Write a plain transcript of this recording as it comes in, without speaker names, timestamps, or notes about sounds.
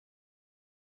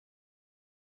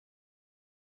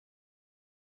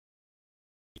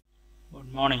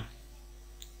Good morning.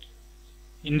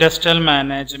 Industrial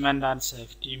Management and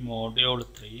Safety Module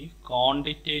 3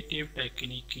 Quantitative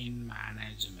Technique in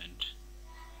Management.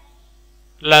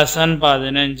 Lesson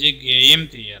 15 Game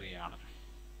Theory.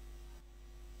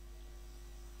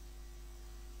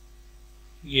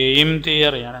 Game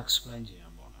Theory explain.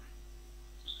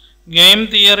 Game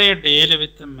Theory deals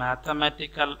with the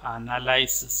mathematical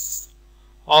analysis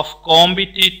of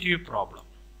competitive problem.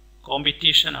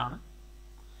 Competition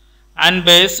and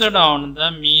based on the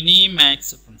min-Minmax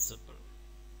principle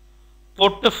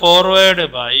put forward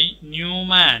by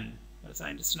Newman, a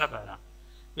scientist,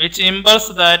 which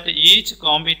impels that each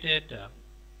competitor,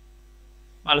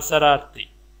 Malsararthi,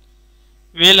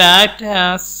 will act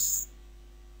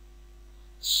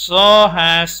so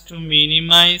as to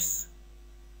minimize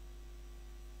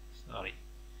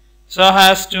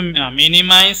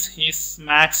his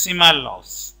maximal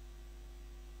loss.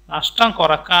 നഷ്ടം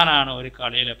കുറക്കാനാണ് ഒരു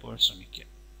കളിയിൽ എപ്പോഴും ശ്രമിക്കുക,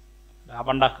 ലാഭം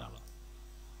ഉണ്ടാക്കാനുള്ള.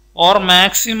 Or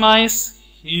maximise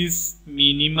his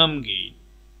minimum gain.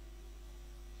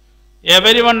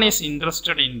 Everyone is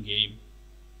interested in game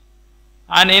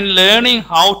and in learning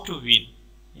how to win.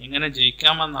 എങ്ങനെ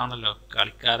ജയിക്കാമെന്നാണല്ലോ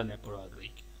കളിക്കാരൻ എപ്പോഴും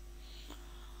ആഗ്രഹിക്കുന്നത്.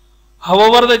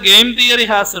 However, the game theory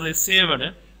has received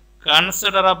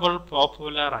considerable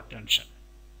popular attention.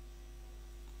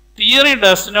 Theory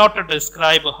does not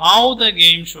describe how the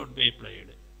game should be played.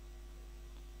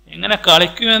 എങ്ങനെ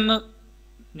കളിക്കുമെന്ന്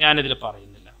ഞാനിതിൽ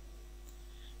പറയുന്നില്ല.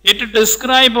 It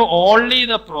describes only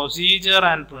the procedure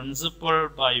and principle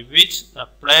by which the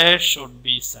player should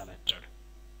be selected.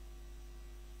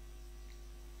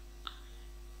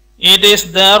 It is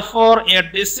therefore a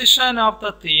decision of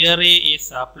the theory is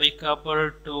applicable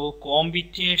to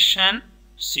competition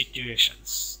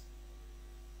situations.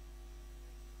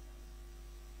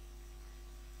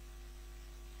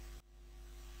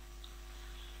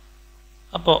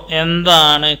 അപ്പോൾ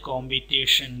എന്താണ്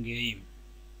competition game?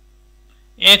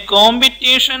 A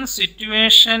competition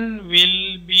situation will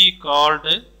be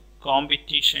called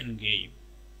competition game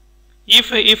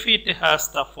if it has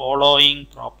the following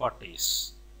properties.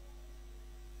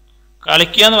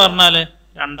 കളിക്കുക എന്ന് പറഞ്ഞാൽ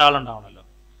രണ്ടാളുണ്ടാവണമല്ലോ.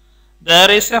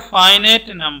 There is a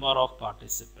finite number of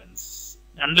participants.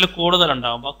 രണ്ടിൽ കൂടുതൽ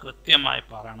ഉണ്ടാകുമ്പോൾ കൃത്യമായി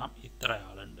പറയണം ഇത്ര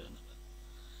ആളുണ്ട്.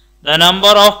 The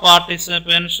number of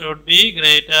participants should be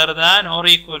greater than or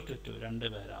equal to 2. രണ്ട്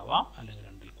പേരാവാം അല്ലെങ്കിൽ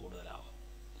രണ്ടിൽ കൂടുതലാവാം.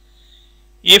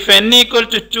 If n equal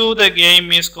to 2, the game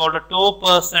is called a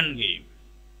two-person game.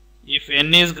 If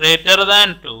n is greater than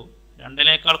 2,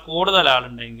 രണ്ടിനേക്കാൾ കൂടുതൽ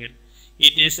ആളുണ്ടെങ്കിൽ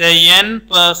it is a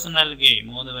n-personal game.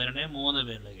 മൂന്ന്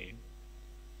പേരുടെ game.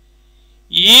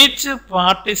 Each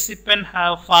participant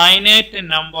have finite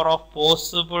number of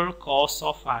possible course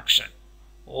of action.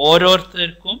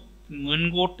 ഓരോരുത്തർക്കും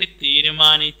മുൻകൂട്ടി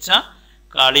തീരുമാനിച്ച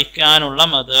കളിക്കാനുള്ള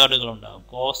മെത്തേഡുകൾ ഉണ്ടാവും,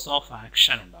 course of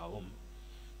action ഉണ്ടാവും.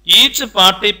 Each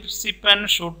participant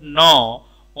should know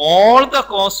all the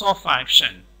course of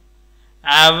action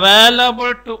available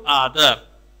to other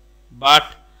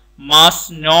but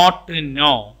must not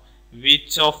know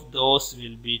which of those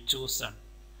will be chosen.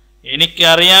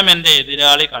 എനിക്കറിയാം എൻ്റെ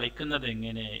എതിരാളി കളിക്കുന്നത്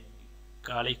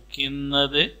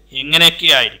എങ്ങനെയൊക്കെ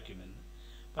ആയിരിക്കും,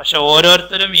 പക്ഷെ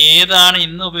ഓരോരുത്തരും ഏതാണ്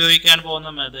ഇന്ന് ഉപയോഗിക്കാൻ പോകുന്ന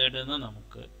മെത്തേഡ് എന്ന്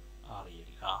നമുക്ക്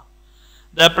അറിയില്ല.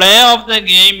 The play of the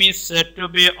game is said to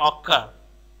be occur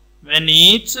when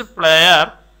each player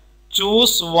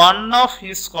choose one of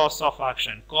his course of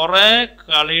action. കുറെ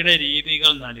കളിയുടെ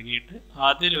രീതികൾ നൽകിയിട്ട്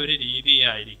അതിലൊരു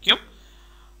രീതിയായിരിക്കും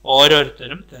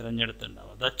ഓരോരുത്തരും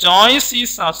തിരഞ്ഞെടുത്തിട്ടുണ്ടാവുക. The choice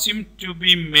is assumed to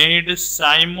be made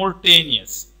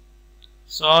simultaneous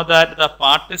so that the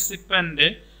participant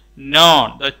known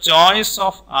the choice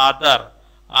of other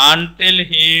until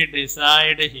he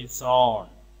decide his own.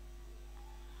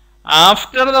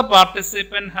 After the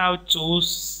participant have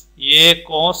choose a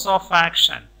course of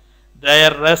action, their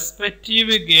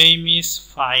respective game is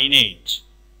finite.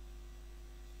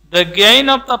 The gain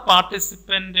of the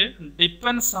participant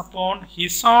depends upon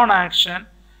his own action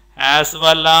as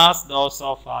well as those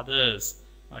of others.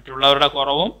 മറ്റുള്ളവരുടെ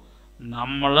കുറവും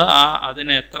നമ്മൾ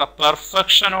അതിനെ എത്ര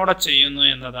പെർഫെക്ഷനോടെ ചെയ്യുന്നു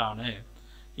എന്നതാണ്.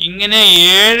 ഇങ്ങനെ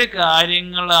 7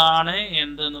 കാര്യങ്ങളാണ്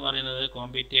എന്തെന്ന് പറയുന്നത്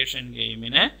കോമ്പറ്റീഷൻ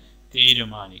ഗെയിമിനെ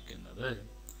തീരുമാനിക്കുന്നത്.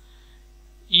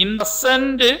 In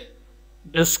present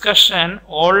discussion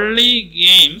only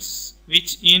games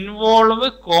which involve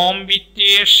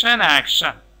competition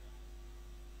action,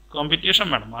 competition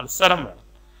വേണം, മത്സരം വേണം,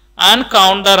 and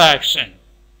counter action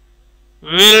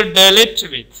will delete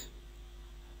with.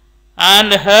 And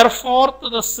henceforth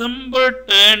the simple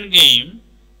turn game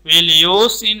will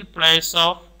use in place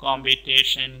of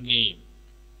competition game.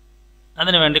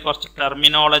 അതിനു വേണ്ടി കുറച്ച്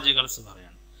ടെർമിനോളജികൾസ്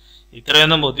പറയണം.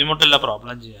 ഇത്രയൊന്നും ബുദ്ധിമുട്ടില്ല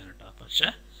പ്രോബ്ലം ചെയ്യാനായിട്ട്. പക്ഷെ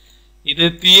ഇത്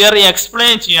തിയറി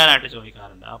എക്സ്പ്ലെയിൻ ചെയ്യാനായിട്ട്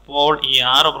ചോദിക്കാറുണ്ട്. അപ്പോൾ ഈ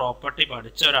 6 പ്രോപ്പർട്ടി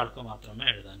പഠിച്ച ഒരാൾക്ക് മാത്രമേ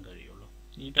എഴുതാൻ കഴിയുള്ളൂ.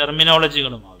 ഈ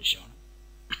ടെർമിനോളജികളും ആവശ്യമാണ്.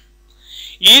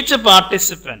 ഈച്ച്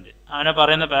പാർട്ടിസിപ്പന്റ് അവനെ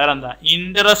പറയുന്ന പേരെന്താ?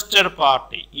 Interested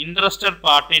party. Interested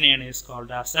പാർട്ടിനെയാണ് is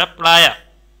called as A player.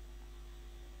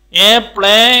 A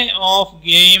play off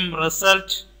game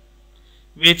result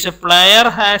which a player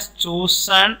has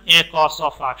chosen a course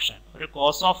of action. ഒരു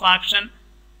കോഴ്സ് ഓഫ് ആക്ഷൻ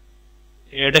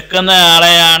എടുക്കുന്ന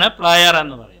ആളെയാണ് പ്ലെയർ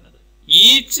എന്ന് പറയുന്നത്.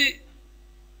 Each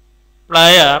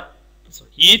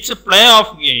play of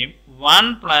game, one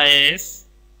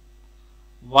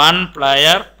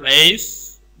player plays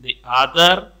the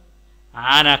other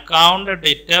an account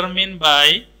determined by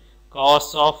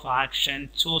course of action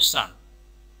chosen.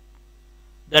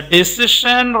 The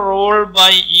decision ruled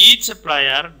by each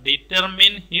player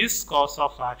determine his course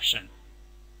of action.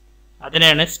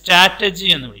 അതിനെയാണ് strategy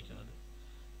എന്ന് വിളിക്കുന്നത്.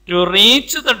 To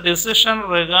reach the decision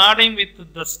regarding with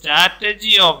the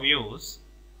strategy of use,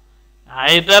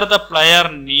 either the player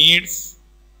needs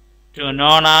to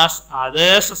known as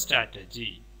others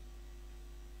strategy.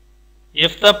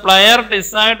 If the player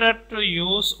decided to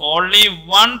use only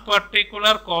one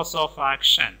particular course of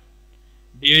action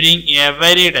during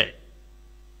every day,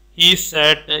 he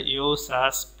said use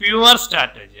as pure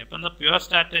strategy. അപ്പം എന്താ pure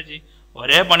strategy?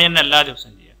 ഒരേ പണി തന്നെ എല്ലാ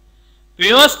ദിവസവും ചെയ്യാം.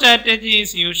 Pure strategy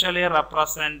is usually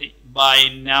represented by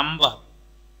number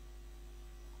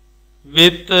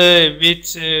with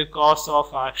which course of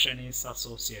action is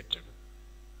associated.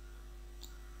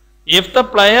 If the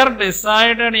player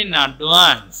decided in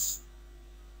advance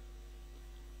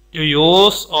to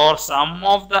use or some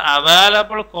of the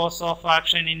available course of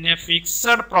action in a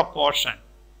fixed proportion,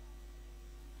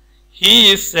 he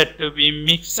is said to be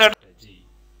mixed strategy.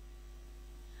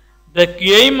 The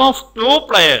game of two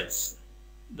players.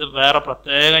 ഇത് വേറെ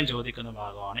പ്രത്യേകം ചോദിക്കുന്ന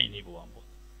ഭാഗമാണ് ഇനി പോകാൻ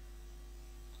പോകുന്നത്.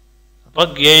 അപ്പോൾ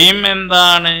game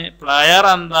എന്താണ്, പ്ലെയർ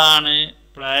എന്താണ്,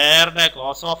 പ്ലെയറുടെ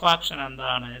കോഴ്സ് ഓഫ് ആക്ഷൻ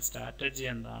എന്താണ്, സ്ട്രാറ്റജി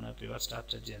എന്താണ്, പ്യുവർ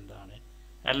സ്ട്രാറ്റജി എന്താണ്,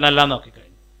 എല്ലാം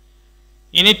നോക്കിക്കഴിഞ്ഞു.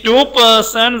 ഇനി 2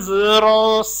 person 0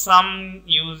 sum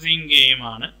യൂസിങ്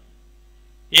ഗെയിമാണ്.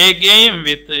 A game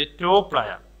with 2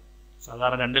 player.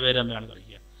 സാധാരണ 2 പേര് തമ്മിലാണ് കളിക്കുക.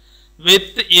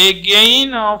 With a gain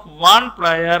of 1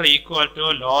 player equal to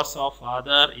loss of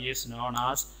other is known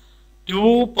as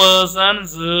 2 person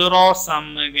 0 sum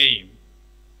game.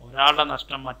 ഒരാളുടെ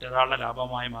നഷ്ടം മറ്റൊരാളുടെ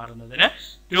ലാഭമായി മാറുന്നതിന്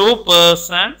 2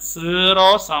 person 0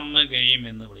 sum game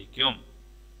എന്ന് വിളിക്കും.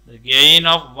 The gain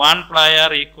of 1 player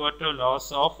equal to loss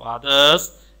of others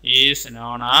is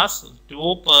known as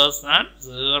 2 person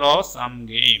 0 sum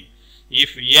game.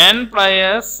 If n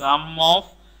players sum of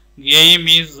game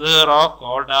is 0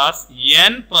 called as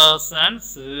n person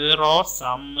 0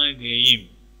 sum game.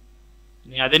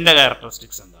 ഇനി അതിന്റെ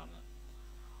characteristics എന്താണ്?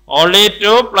 Only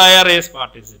 2 player is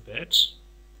participate.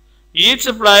 Each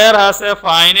player has a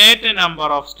finite number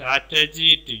of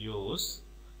strategy to use.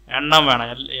 എണ്ണം വേണം.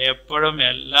 എപ്പോഴും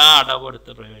എല്ലാ അടവും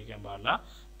എടുത്ത് പ്രയോഗിക്കാൻ പാടില്ല.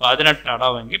 18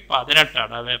 അടവെങ്കിൽ 18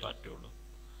 അടവേ പറ്റുള്ളൂ.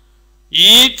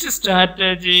 Each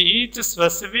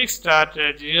specific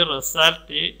strategy result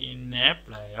in a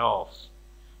playoff.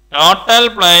 Total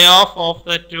playoff of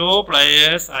the 2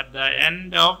 players at the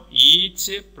end of each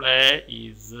play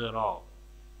is 0.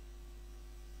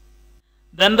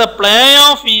 Then the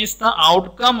playoff is the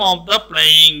outcome of the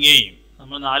playing game.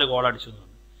 നമ്മൾ 4 goal അടിച്ചു.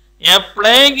 A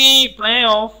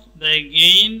playoff, the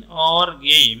gain or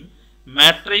game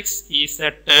matrix is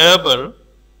a table.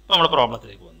 ഇപ്പോൾ നമ്മൾ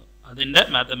പ്രോബ്ലത്തിലേക്ക് വന്നു. അതിന്റെ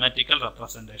mathematical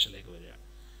റെപ്രസെന്റേഷനിലേക്ക് വരിക.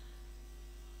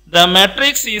 The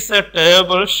matrix is a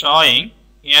table showing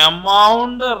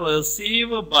amount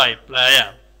received by player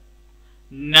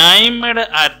named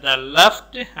at the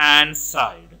left hand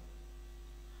side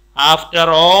after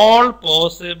all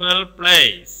possible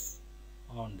plays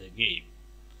on the game.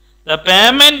 The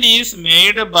payment is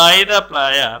made by the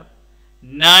player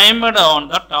named on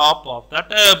the top of the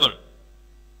table.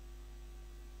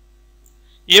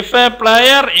 If a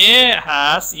player A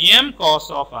has M course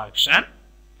of action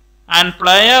and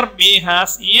player B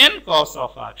has N course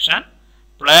of action,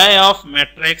 playoff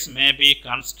matrix may be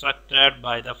constructed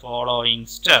by the following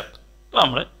step.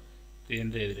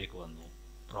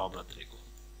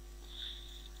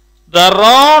 The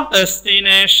raw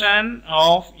destination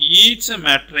of each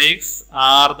matrix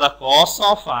are the course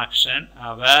of action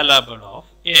available of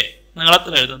A.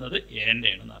 നിങ്ങളത്തിൽ എഴുതുന്നത്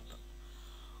എൻ്റെയാണ് അർത്ഥം.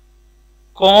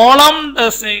 Column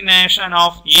designation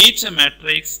of each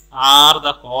matrix are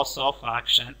the course of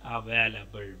action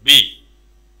available B.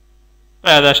 ഇപ്പോൾ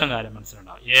ഏകദേശം കാര്യം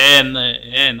മനസ്സിലുണ്ടാവും.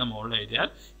 A എന്ന് മുകളിൽ എഴുതിയാൽ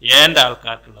എൻ്റെ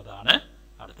ആൾക്കാർക്കുള്ളതാണ്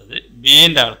അടുത്തത്,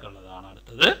 ബിൻ്റെ ആൾക്കുള്ളതാണ്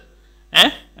അടുത്തത്,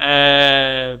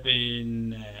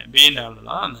 പിന്നെ ബിൻ്റെ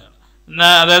ആളുള്ളതാണ്.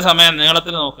 അതേസമയം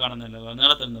നീളത്തിൽ നോക്കുകയാണെന്നല്ലോ,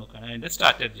 നീളത്തിൽ നോക്കുകയാണെങ്കിൽ അതിൻ്റെ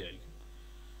സ്ട്രാറ്റജി ആയിരിക്കും.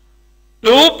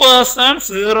 2%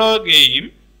 0 ഗെയിം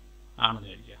ആണെന്ന്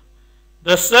വിചാരിക്കുക.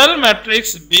 The cell matrix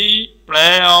B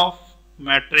play of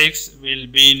matrix will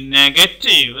be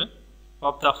negative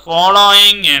of the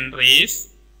following entries.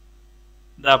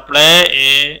 The player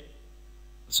A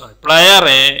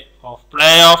of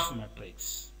play of matrix.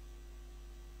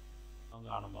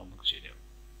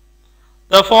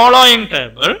 The following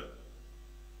table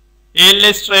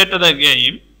illustrates the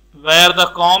game where the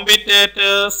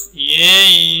competitors A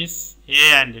is A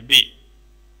and B.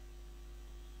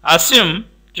 Assume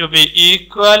to be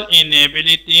equal in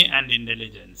ability and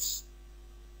intelligence.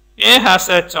 A has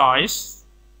a choice.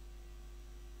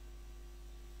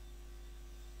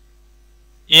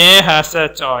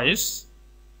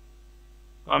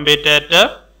 Competitor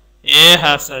A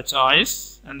has a choice,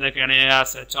 and the A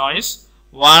has a choice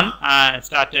 1 and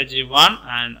strategy 1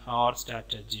 and or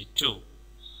strategy 2,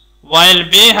 while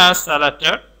B has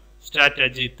selected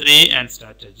strategy 3 and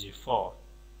strategy 4.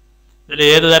 ഇതിൽ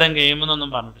ഏത് തരം game എന്നൊന്നും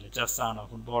പറഞ്ഞിട്ടില്ല, ചെസ്സാണോ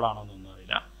football ആണോ എന്നൊന്നും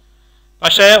അറിയില്ല.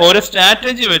 പക്ഷേ ഒരു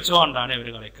സ്ട്രാറ്റജി വെച്ചുകൊണ്ടാണ് ഇവർ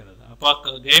കളിക്കുന്നത്. അപ്പോൾ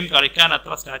ഗെയിം കളിക്കാൻ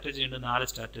എത്ര സ്ട്രാറ്റജി ഉണ്ട്? 4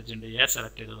 സ്ട്രാറ്റജി ഉണ്ട്. എ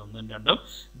സെലക്ട് ചെയ്തത് 1ഉം 2ഉം,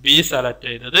 ബി സെലക്ട്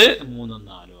ചെയ്തത് 3ഉം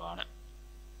 4ഉം ആണ്.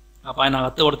 അപ്പോൾ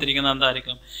അതിനകത്ത് കൊടുത്തിരിക്കുന്നത്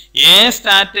എന്തായിരിക്കും? എ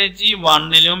സ്ട്രാറ്റജി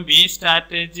 1ലും ബി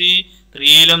സ്ട്രാറ്റജി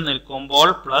 3ലും നിൽക്കുമ്പോൾ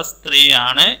 +3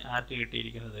 ആണ് ആർക്ക്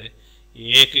കിട്ടിയിരിക്കുന്നത്?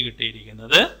 എക്ക്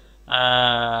കിട്ടിയിരിക്കുന്നത്.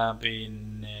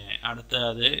 പിന്നെ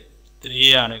അടുത്തത് 3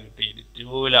 ആണ് കിട്ടിയിരിക്കുന്നത്.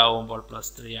 2ലാവുമ്പോൾ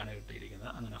 +3 ആണ്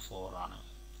കിട്ടിയിരിക്കുന്നത്. അങ്ങനെ 4 ആണ്.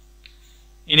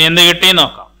 ഇനി എന്ത് കിട്ടി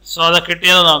നോക്കാം. സോ അത്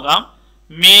കിട്ടിയത് നോക്കാം.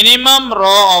 Minimum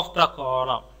row of the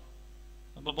column.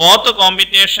 അപ്പോൾ ബോത്ത്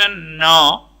കോമ്പിറ്റേഷൻ നോ,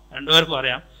 രണ്ടുപേർക്കും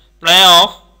അറിയാം. പ്ലേ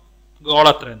ഓഫ് ഗോൾ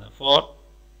എത്രയെന്ന്. For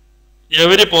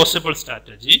every possible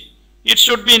strategy it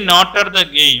should be noted the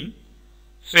game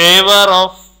favor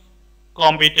of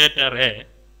competitor A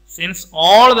since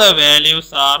all the values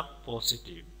are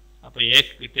positive. അപ്പോൾ A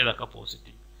കിട്ടിയതൊക്കെ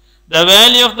positive. The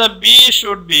value of the B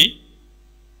should be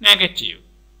negative.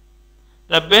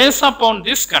 The based upon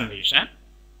this condition,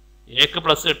 Aക്ക്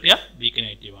plus കിട്ടിയ Bക്ക്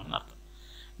negative ആണെന്ന് അർത്ഥം.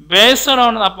 Based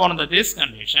upon this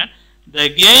condition, the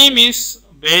game is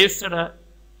based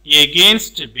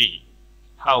against B.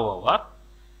 However,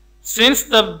 since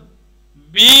the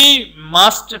B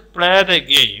must play the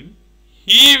game,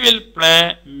 he will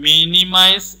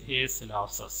minimize his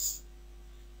losses.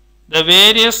 The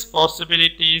various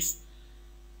possibilities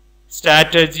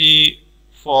strategy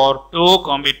for 2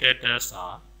 competitors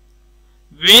are: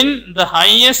 win the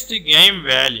highest game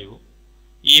value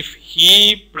if he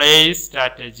plays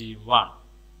strategy 1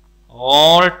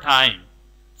 all time,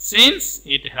 since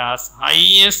it has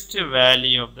highest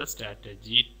value of the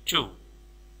strategy 2.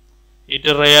 It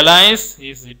realize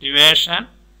his situation,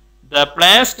 the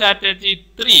play strategy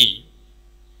 3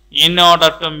 in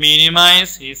order to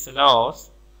minimize his loss,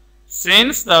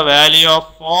 since the value of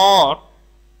 4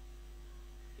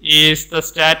 is the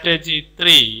strategy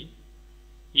 3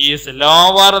 is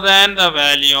lower than the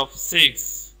value of 6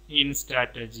 in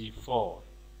strategy 4.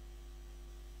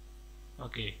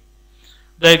 Okay.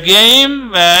 The game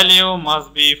value must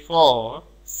be 4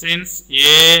 since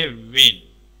A win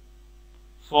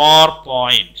 4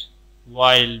 points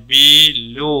while B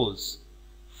lose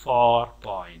 4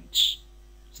 points.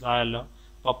 മനസ്സിലായല്ലോ.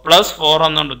 അപ്പോൾ +4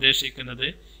 എന്നുകൊണ്ട് ഉദ്ദേശിക്കുന്നത്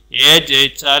A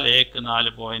ജയിച്ചാൽ എക്ക് 4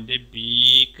 point,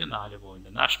 ബിക്ക് 4 point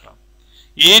നഷ്ടം.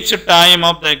 Each time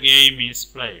of the game is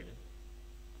played.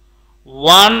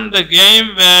 1. The game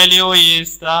value is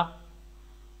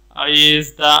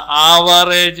the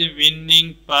average winning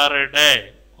per day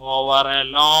over a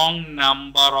long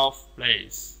number of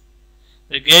plays.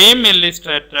 The game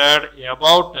illustrated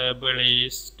above table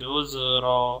is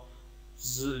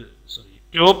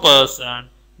 2%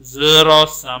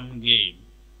 0-sum game,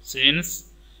 since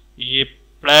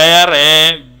player A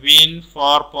win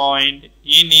 4 points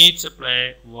in each play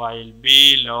while B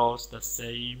lost the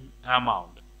same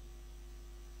amount.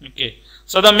 Okay,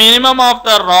 so the minimum of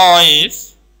the row is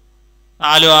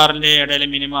 4 6ന്റെ ഇടയിൽ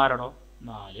minimum ആരടോ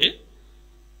 4,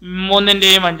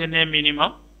 3ന്റെയും 5ന്റെയും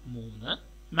minimum 3,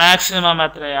 maximum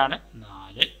എത്രയാണ്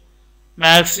 4,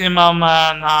 maximum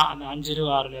 5ലും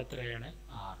 6ലും എത്രയാണ് 6.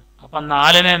 അപ്പം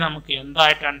 4നെ നമുക്ക്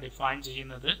എന്തായിട്ടാണ് define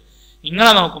ചെയ്യുന്നത്?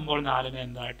 ഇങ്ങനെ നോക്കുമ്പോൾ 4നെ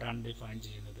എന്തായിട്ടാണ് define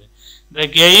ചെയ്യുന്നത്? The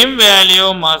game value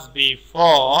must be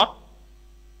 4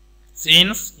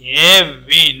 since A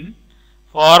win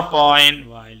 4 points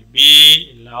while B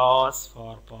lost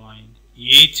 4 points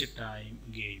each time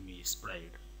game is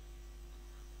played.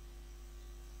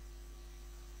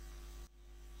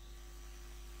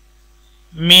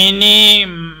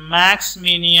 Max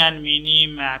Mini and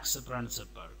Minirnax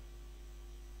principle.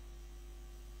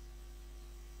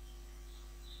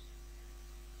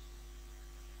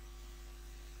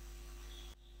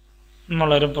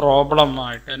 നമ്മളൊരു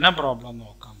പ്രോബ്ലമായിട്ട് തന്നെ പ്രോബ്ലം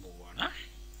നോക്കാൻ പോവുകയാണ്.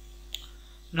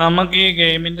 നമുക്ക് ഈ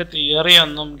ഗെയിമിൻ്റെ തിയറി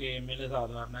ഒന്നും ഗെയിമിൽ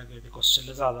സാധാരണ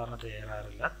ക്വസ്റ്റ്യനിൽ സാധാരണ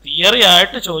തയ്യാറാറില്ല. തിയറി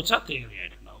ആയിട്ട് ചോദിച്ചാൽ തിയറി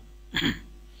ആയിട്ടുണ്ടാവും.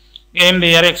 ഗെയിം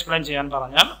തിയറി എക്സ്പ്ലെയിൻ ചെയ്യാൻ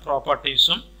പറഞ്ഞാൽ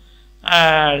പ്രോപ്പർട്ടീസും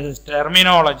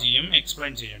ടെർമിനോളജിയും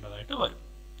എക്സ്പ്ലെയിൻ ചെയ്യേണ്ടതായിട്ട് വരും.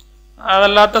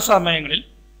 അതല്ലാത്ത സമയങ്ങളിൽ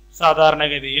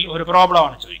സാധാരണഗതിയിൽ ഒരു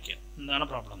പ്രോബ്ലമാണ് ചോദിക്കുക. എന്താണ്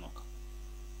പ്രോബ്ലം നോക്കാം.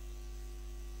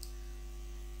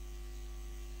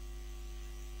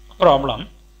 Problem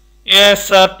A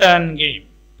certain game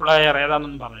player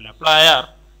ഏതാണെന്ന് പറഞ്ഞില്ല. Player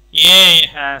A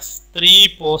has 3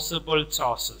 possible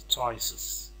choices.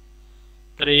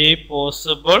 3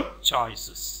 possible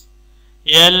choices.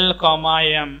 L,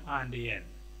 M and N.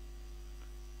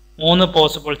 3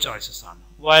 possible choices ആണ്.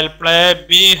 While player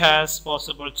B has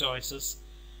possible choices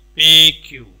P, Q.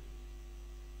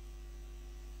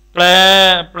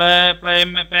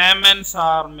 Payments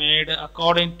are made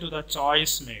according to the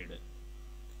choice made.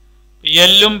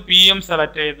 എല്ലും പിയും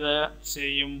select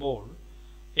ചെയ്യുമ്പോൾ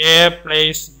A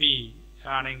place B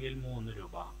ആണെങ്കിൽ 3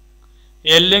 രൂപ.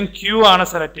 എല്ലും Q ആണ്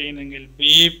select ചെയ്യുന്നതെങ്കിൽ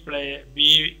B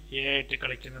A ആയിട്ട്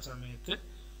കളിക്കുന്ന സമയത്ത്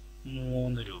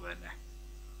 3 രൂപ തന്നെ.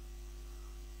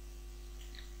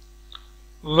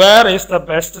 Where is the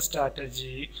best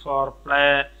strategy for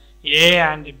play A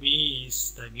and B is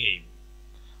the game.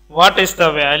 What is the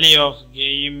value of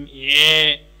game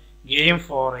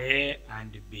for A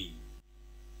and B?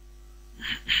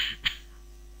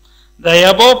 The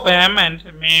above payment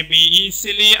may be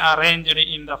easily arranged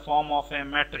in the form of a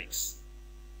matrix.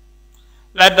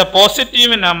 Let the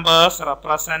positive numbers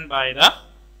represented by the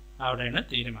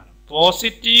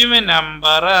positive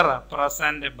number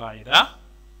represented by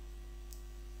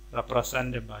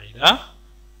the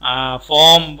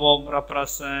form of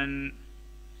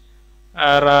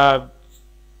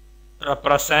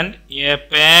represent a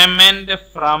payment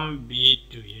from B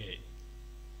to A.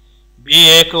 B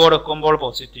എക്ക് കൊടുക്കുമ്പോൾ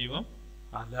പോസിറ്റീവും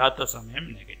അല്ലാത്ത സമയം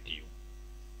നെഗറ്റീവും.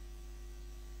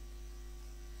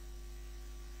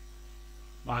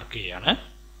 Mark ചെയ്യാണ്.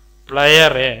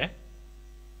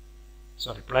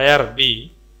 Player B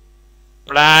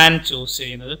plan choose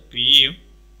ചെയ്യുന്നത് പിയും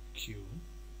ക്യൂവും.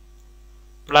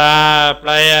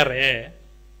 Player A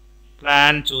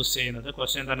plan choose ചെയ്യുന്നത്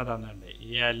ക്വസ്റ്റ്യൻ തന്നെ തന്നിട്ടുണ്ട്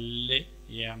L,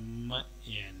 M,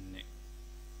 N.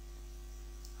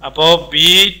 അപ്പോ ബി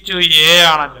ടു എ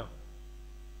ആണല്ലോ.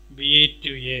 ബി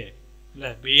ടു എ അല്ലേ?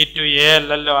 ബി ടു എ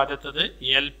അല്ലല്ലോ ആദ്യത്തത്.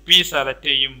 എൽ പി സെലക്ട്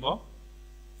ചെയ്യുമ്പോൾ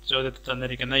ചോദ്യത്തിൽ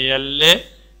തന്നിരിക്കുന്ന L,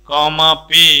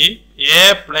 P A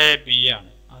play be ആണ്.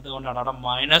 അതുകൊണ്ടാണ് അവിടെ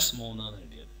 -3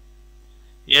 നേടിയത്.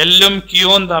 എല്ലും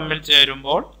ക്യൂവും തമ്മിൽ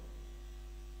ചേരുമ്പോൾ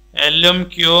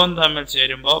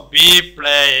ബി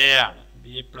പ്ലേ എ ആണ്.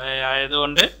 ബി പ്ലേ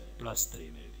ആയതുകൊണ്ട് +3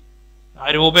 നേടി. ആ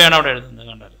രൂപയാണ് അവിടെ എഴുതുന്നത്,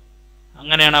 കണ്ടല്ലോ.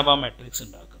 അങ്ങനെയാണ് അപ്പോൾ മെട്രിക്സ്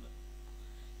ഉണ്ടാക്കുന്നത്.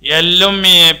 എല്ലും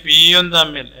പിയും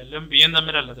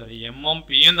തമ്മിലല്ല, സോറി, എമ്മും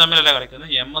പിയും തമ്മിലല്ല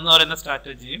കളിക്കുന്നത്. എം എന്ന് പറയുന്ന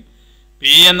സ്ട്രാറ്റജിയും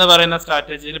പി എന്ന് പറയുന്ന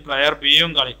സ്ട്രാറ്റജിയിൽ പ്ലെയർ ബിയും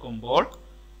കളിക്കുമ്പോൾ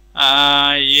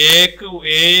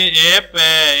എ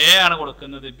ആണ്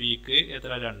കൊടുക്കുന്നത് ബിക്ക്.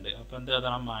 എത്ര? 2. അപ്പം എന്ത്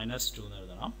എഴുതണം? -2 എന്ന്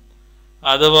എഴുതണം.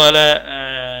 അതുപോലെ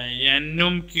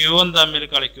എന്നും ക്യൂവും തമ്മിൽ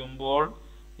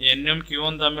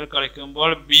കളിക്കുമ്പോൾ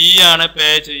ബി ആണ് പേ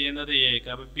ചെയ്യുന്നത് എക്ക്.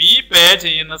 അപ്പം ബി പേ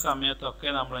ചെയ്യുന്ന സമയത്തൊക്കെ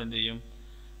നമ്മൾ എന്ത് ചെയ്യും?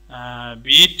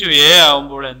 ബി ടു എ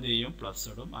ആവുമ്പോൾ എന്ത് ചെയ്യും? പ്ലസ്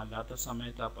ഇടും. അല്ലാത്ത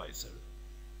സമയത്ത് ആ പൈസ ഇടും.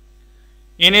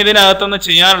 ഇനി ഇതിനകത്തൊന്ന്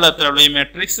ചെയ്യാനുള്ള അത്രേ ഉള്ളൂ. ഈ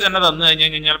മെട്രിക്സ് തന്നെ തന്നു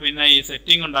കഴിഞ്ഞാൽ പിന്നെ ഈ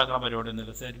സെറ്റിംഗ് ഉണ്ടാക്കുന്ന പരിപാടി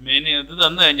ഒന്നുമില്ല. ഇത്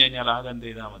തന്നു കഴിഞ്ഞാൽ ആകെ എന്ത്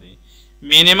ചെയ്താൽ മതി?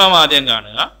 മിനിമം ആദ്യം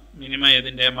കാണുക. മിനിമം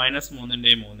ഏതിൻ്റെ?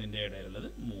 -3ൻ്റെയും 3ൻ്റെയും ഇടയിലുള്ളത്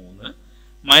 3.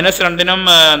 -2നും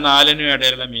 4നും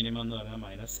ഇടയിലുള്ള മിനിമം എന്ന് പറഞ്ഞാൽ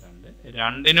 -2.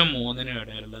 2നും 3നും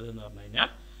ഇടയിലുള്ളത് എന്ന് പറഞ്ഞു കഴിഞ്ഞാൽ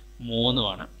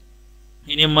 3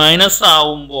 ഇനി മൈനസ്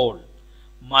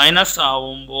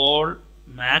ആവുമ്പോൾ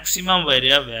മാക്സിമം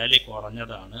വരിക വാല്യൂ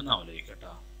കുറഞ്ഞതാണ് എന്ന്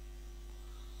ആലോചിക്കട്ടോ.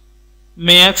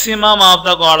 മാക്സിമം ഓഫ് ദ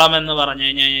കോളം എന്ന് പറഞ്ഞു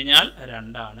കഴിഞ്ഞാൽ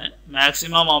 2 ആണ്.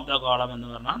 മാക്സിമം ഓഫ് ദ കോളം എന്ന്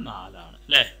പറഞ്ഞാൽ 4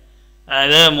 അല്ലേ?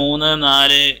 അതായത് 3,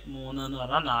 4, 3 എന്ന്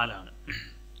പറഞ്ഞാൽ 4.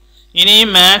 ഇനി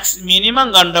മിനിമം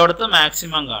കണ്ടവിടുത്ത്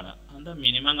മാക്സിമം കാണുക. എന്താ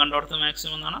മിനിമം കണ്ടവിടുത്ത്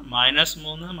മാക്സിമം എന്നാണ്? -3,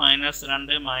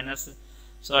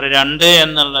 -2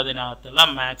 എന്നുള്ളതിനകത്തുള്ള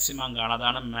മാക്സിമം കാണാം.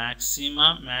 അതാണ്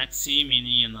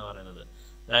മാക്സിമിനി എന്ന് പറയുന്നത്.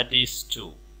 That is 2.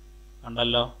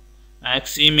 കണ്ടല്ലോ?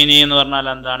 മാക്സിമിനി എന്ന് പറഞ്ഞാൽ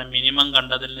എന്താണ്? മിനിമം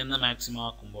കണ്ടതിൽ നിന്ന് മാക്സിമം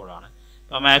ആക്കുമ്പോഴാണ്.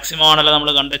 ഇപ്പം മാക്സിമം ആണല്ലോ നമ്മൾ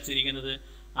കണ്ടെത്തിയിരിക്കുന്നത്.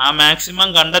 ആ മാക്സിമം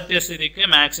കണ്ടെത്തിയ സ്ഥിതിക്ക്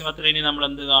മാക്സിമത്തിൽ ഇനി നമ്മൾ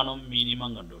എന്ത് കാണും? മിനിമം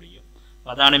കണ്ടുപിടിക്കും.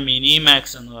 അപ്പം അതാണ്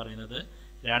മിനിമാക്സ് എന്ന് പറയുന്നത്.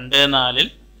 2, 4ൽ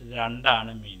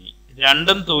 2 മിനി.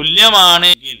 രണ്ടും തുല്യമാണ്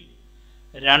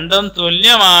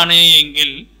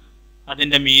എങ്കിൽ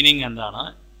അതിൻ്റെ മീനിങ് എന്താണ്?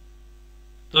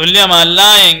 തുല്യമല്ല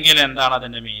എങ്കിൽ എന്താണ്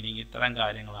അതിൻ്റെ മീനിങ്? ഇത്തരം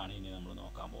കാര്യങ്ങളാണ് ഇനി നമ്മൾ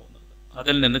നോക്കാൻ പോകുന്നത്.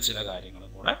 അതിൽ നിന്ന് ചില കാര്യങ്ങളും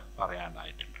കൂടെ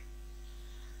പറയാനായിട്ടുണ്ട്.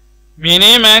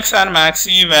 Minimmax and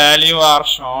maxi value are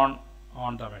shown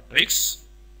on the matrix.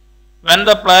 When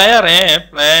the player A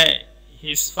play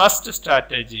his first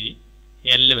strategy,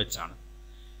 L vechana,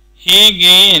 he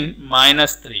gain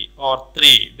 -3 or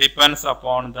 3 depends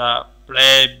upon the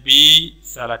play B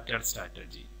selected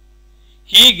strategy.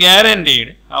 He guaranteed,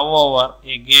 however,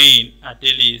 a gain at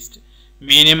least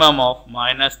minimum of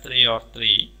 -3 or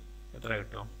 3. എത്ര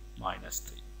കിട്ടും?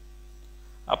 -3.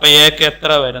 അപ്പോൾ എക്ക്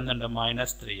എത്ര വരുന്നുണ്ട്?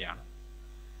 -3 ആണ്.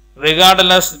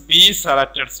 Regardless B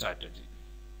selected strategy.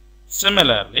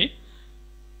 Similarly,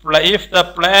 if the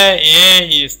play A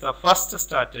is the first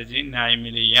strategy,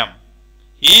 namely M,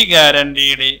 he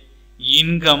guaranteed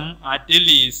income at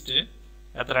least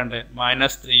എത്ര ഉണ്ട്?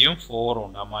 -3ഉം 4ഉം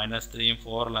ഉണ്ട്. -3ഉം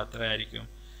 4ൽ എത്രയായിരിക്കും?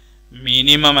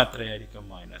 മിനിമം എത്രയായിരിക്കും?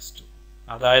 -2.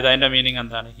 അതായത് അതിൻ്റെ മീനിങ്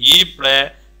എന്താണ്? He play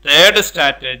third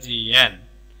strategy N.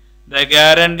 The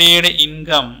guaranteed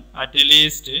income at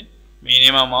least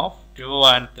minimum of 2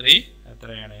 and 3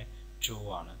 എത്രയാണ്? 2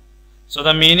 ആണ്. So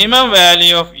the minimum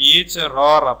value of each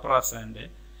row represent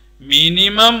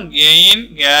minimum gain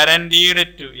guaranteed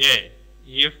to A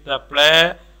if the play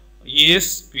is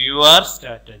pure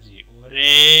strategy.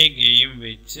 ഒരേ game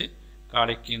വെച്ച്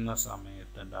കളിക്കുന്ന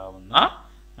സമയത്ത് ഉണ്ടാവുന്ന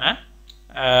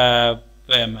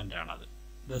payment ആണത്.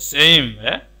 The same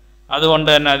way, അതുകൊണ്ട്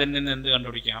തന്നെ അതിൽ നിന്ന് എന്ത്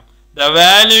കണ്ടുപിടിക്കാം? The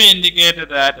value indicated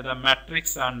that the matrix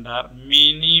under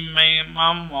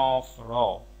minimum of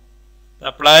row,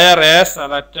 the player A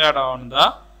selected on the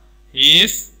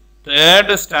his third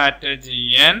strategy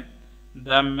N,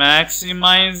 the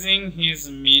maximizing his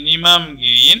minimum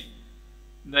gain.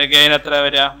 The gain എത്ര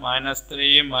വരിക?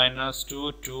 -3 -2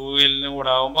 2ൽ കൂടെ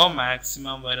ആവുമ്പോൾ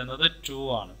മാക്സിമം വരുന്നത് 2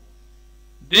 ആണ്.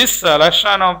 This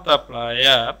selection of the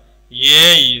player A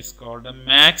is called the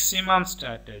maximum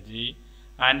strategy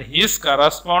and his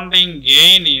corresponding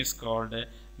gain is called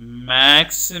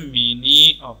Maximini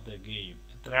of the game.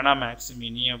 എത്രയാണ്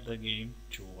Maximini of the game?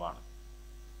 2 ആണ്.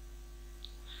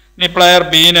 ഇനി player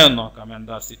ബിനെ ഒന്ന് നോക്കാം,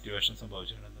 എന്താ സിറ്റുവേഷൻ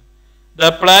സംഭവിച്ചിട്ടുണ്ട്. The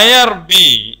player B,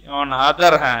 on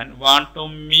other hand, want to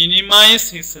minimize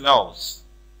his loss.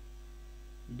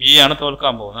 B ആണ്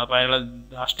തോൽക്കാൻ പോകുന്നത്. അപ്പോൾ അയാൾ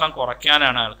നഷ്ടം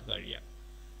കുറയ്ക്കാനാണ് അയാൾക്ക് കഴിയുക.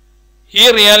 He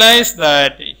realized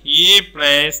that he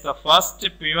plays the first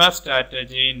pure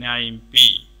strategy name P.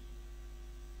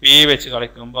 P വെച്ച്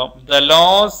കളിക്കുമ്പോൾ the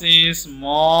loss is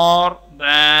more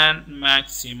than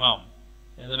maximum.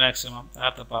 ഏത് മാക്സിമം?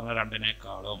 നേരത്തെ പറഞ്ഞ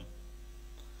രണ്ടിനേക്കാളും.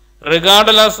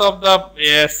 Regardless of the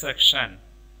A section.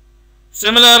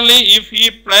 Similarly, if he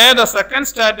play the second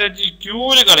strategy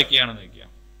Qൽ കളിക്കുകയാണെന്ന് വയ്ക്കുക,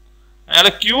 അയാൾ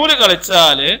Qൽ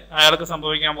കളിച്ചാൽ അയാൾക്ക്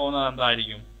സംഭവിക്കാൻ പോകുന്നത്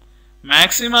എന്തായിരിക്കും?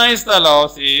 Maximize the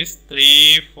loss is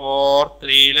 3 4.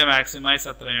 3ലെ maximize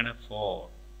എത്രയാണ്? 4.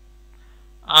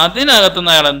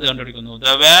 അതിനകത്തുനിന്ന് അയാൾ എന്ത് കണ്ടുപിടിക്കുന്നു?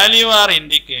 The value are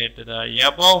indicated the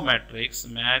above matrix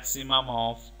maximum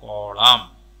of column.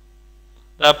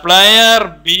 The player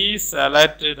B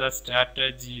select the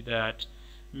strategy that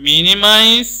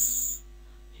minimize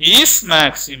his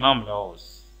maximum loss.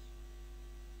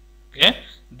 Okay,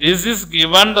 this is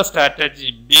given the strategy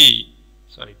P,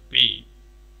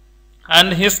 and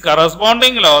his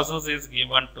corresponding losses is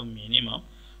given to minimum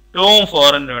 2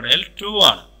 4 2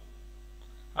 ആണ്.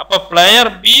 അപ്പോൾ player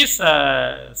B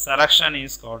selection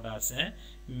is called as a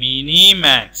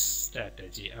Minirnax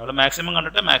strategy. അയാൾ maximum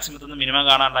കണ്ടിട്ട് മാക്സിമത്തിൽ നിന്ന് minimum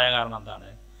കാണാനുണ്ടായ കാരണം എന്താണ്?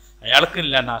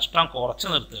 അയാൾക്കില്ല, നഷ്ടം കുറച്ച്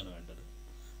നിർത്തുകയാണ് വേണ്ടത്.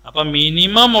 അപ്പം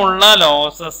മിനിമം ഉള്ള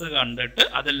ലോസസ് കണ്ടിട്ട്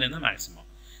അതിൽ നിന്ന് maximum.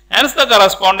 Hence the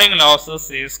corresponding losses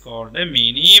is called a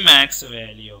Minirnax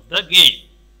value of the gain.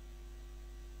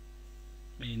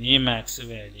 Minirnax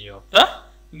value of the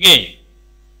gain.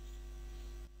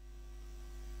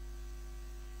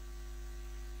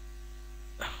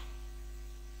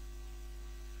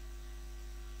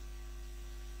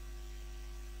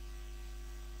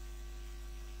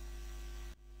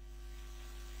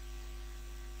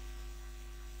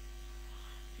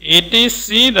 It is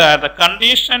see that the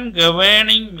condition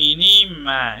governing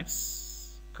Minirnax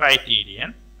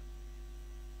criterion,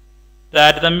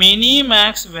 that the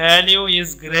Minirnax value is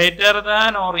greater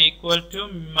than or equal to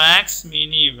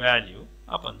Maximini value.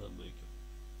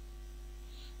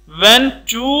 When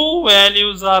two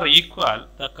values are equal,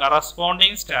 the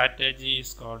corresponding strategy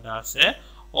is called as a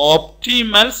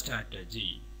optimal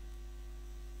strategy.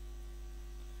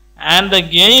 And the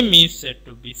game is said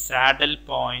to be saddle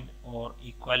point or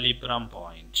equilibrium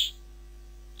point.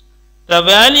 The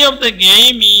value of the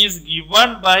game is given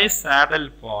by saddle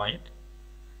point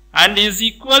and is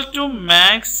equal to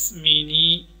Maximini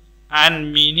and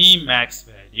Minirnax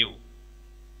value.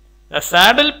 The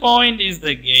saddle point is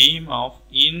the game of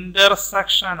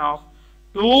intersection of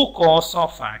two cause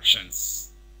of actions,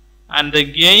 and the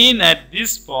gain at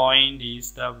this point is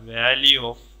the value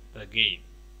of the game.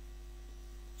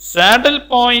 Saddle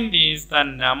point is the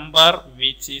number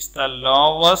which is the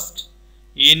lowest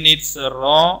in its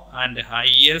row and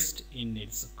highest in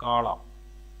its column.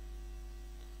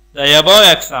 The above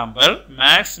example,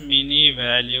 max mini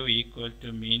value equal to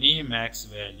mini-max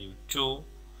value 2.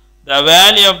 The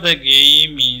value of the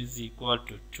game is equal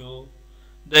to 2.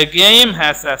 The game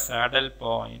has a saddle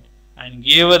point and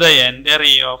give the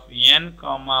entry of n,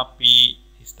 p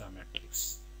is the matrix.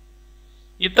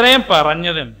 ഇത്രയും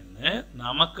പറഞ്ഞതിൽ നിന്ന്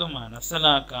നമുക്ക്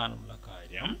മനസ്സിലാക്കാനുള്ള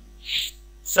കാര്യം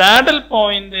saddle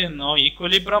point എന്നോ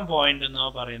ഈക്വലിബ്രം point എന്നോ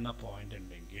പറയുന്ന point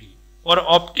ഉണ്ടെങ്കിൽ ഒരു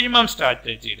ഒപ്റ്റിമം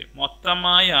സ്ട്രാറ്റജിയിൽ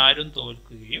മൊത്തമായി ആരും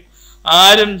തോൽക്കുകയും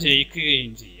ആരും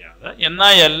ജയിക്കുകയും ചെയ്യാതെ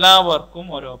എന്നാൽ എല്ലാവർക്കും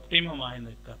ഒരു ഒപ്റ്റിമമായി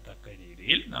നിൽക്കത്തക്ക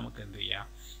രീതിയിൽ നമുക്ക് എന്ത് ചെയ്യാം,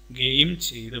 ഗെയിം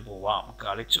ചെയ്തു പോവാം,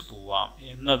 കളിച്ചു പോവാം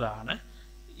എന്നതാണ്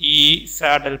ഈ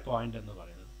സാഡൽ പോയിന്റ് എന്ന് പറയുന്നത്.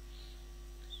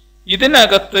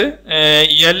 ഇതിനകത്ത്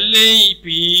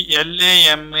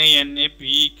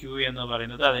LAM-N-P-Q എന്ന്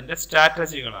പറയുന്നത് അതിൻ്റെ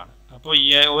സ്ട്രാറ്റജികളാണ്. അപ്പോൾ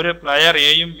ഒരു പ്ലെയർ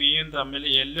എയും ബിയും തമ്മിൽ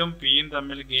എല്ലും പിയും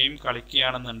തമ്മിൽ ഗെയിം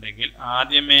കളിക്കുകയാണെന്നുണ്ടെങ്കിൽ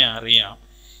ആദ്യമേ അറിയാം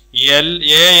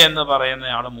എ എന്ന് പറയുന്ന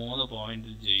ആൾ 3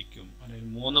 പോയിന്റിൽ ജയിക്കും, അല്ലെങ്കിൽ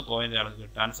 3 പോയിന്റ് ആൾക്ക്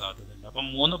കിട്ടാൻ സാധ്യതയുണ്ട്. അപ്പം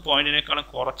 3 പോയിന്റിനേക്കാളും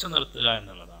കുറച്ച് നിർത്തുക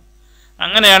എന്നുള്ളതാണ്.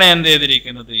 അങ്ങനെയാണ് എന്ത്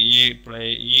ചെയ്തിരിക്കുന്നത്,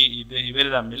 ഇവർ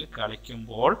തമ്മിൽ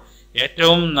കളിക്കുമ്പോൾ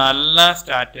ഏറ്റവും നല്ല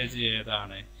സ്ട്രാറ്റജി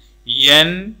ഏതാണ്,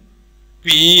 NP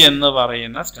എന്ന്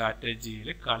പറയുന്ന സ്ട്രാറ്റജിയിൽ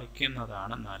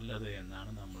കളിക്കുന്നതാണ് നല്ലത്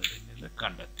എന്നാണ് നമ്മൾ ഇതിൽ നിന്ന്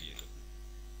കണ്ടെത്തിയത്.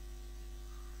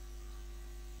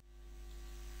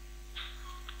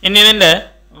 ഇനി ഇതിന്റെ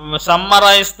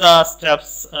summarize the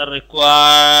steps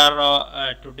required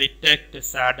to detect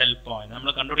saddle point. നമ്മൾ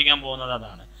കണ്ടുപിടിക്കാൻ പോകുന്നത്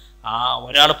അതാണ്.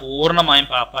 ഒരാൾ പൂർണ്ണമായും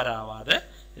പാപ്പരാവാതെ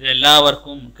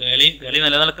എല്ലാവർക്കും കളി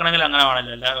നിലനിൽക്കണമെങ്കിൽ അങ്ങനെ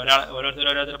ആണല്ലോ.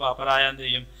 ഓരോരുത്തർ പാപ്പരായ എന്ത്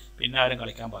ചെയ്യും, പിന്നെ ആരും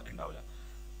കളിക്കാൻ ബാക്കിയുണ്ടാവില്ല.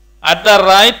 At the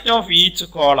right of each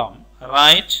column,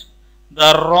 write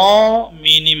the row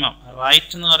minimum. Right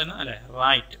എന്ന് പറയുന്നത് അല്ലെ,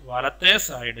 റൈറ്റ് വലത്തെ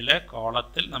സൈഡിലെ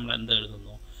കോളത്തിൽ നമ്മൾ എന്ത്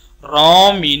എഴുതുന്നു, റോ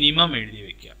മിനിമം എഴുതി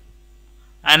വെക്കുക.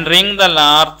 And ring the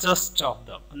largest of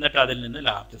them. എന്നിട്ട് അതിൽ നിന്ന്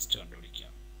ലാർജസ്റ്റ് കണ്ടുപിടിക്കുക.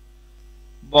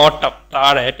 ബോട്ടം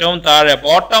താഴെ, ഏറ്റവും താഴെ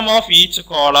bottom of each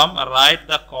column write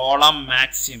the column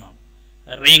maximum.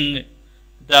 Ring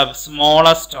the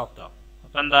smallest of them.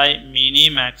 അപ്പം എന്തായി, മിനി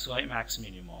മാക്സുമായി മാക്സ്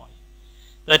മിനിമോ ആയി.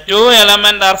 The two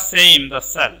elements are same, the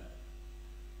cell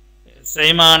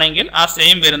same ആണെങ്കിൽ ആ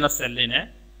സെയിം വരുന്ന സെല്ലിന്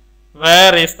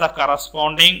where is the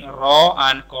corresponding row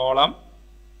and column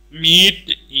meet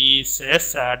is a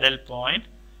saddle point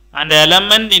and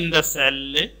element in the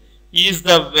cell is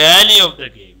the value of the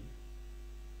game.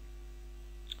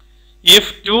 If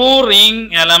two ring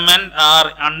elements are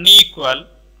unequal,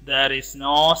 there is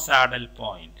no saddle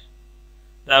point.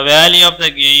 The value of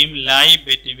the game lie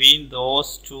between those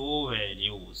two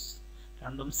values.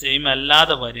 രണ്ടും same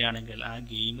അല്ലാതെ വരികയാണെങ്കിൽ ആ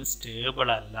game stable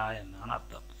അല്ല എന്നാണ്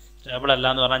അർത്ഥം. Stable അല്ല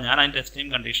എന്ന് പറഞ്ഞാൽ ഞാൻ അതിൻ്റെ എക്സ്ട്രീം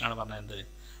കണ്ടീഷനാണ് പറഞ്ഞത്,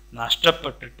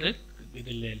 നഷ്ടപ്പെട്ടിട്ട്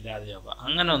ഇതില്ല ഇല്ലാതെയാവുക,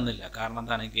 അങ്ങനെ ഒന്നുമില്ല. കാരണം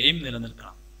എന്താണ്, ഗെയിം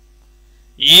നിലനിൽക്കണം.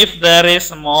 If there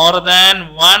is more than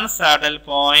one saddle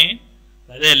point,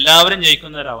 അതായത് എല്ലാവരും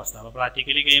ജയിക്കുന്ന ഒരവസ്ഥ, അപ്പോൾ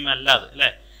പ്രാക്ടിക്കലി ഗെയിം അല്ല അത്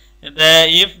അല്ലേ.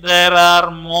 If there are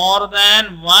more than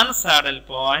one saddle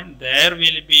point, there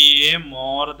will be a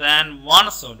more than one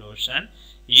solution.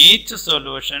 Each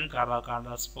solution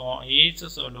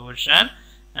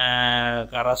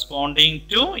corresponding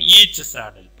to each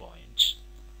saddle point.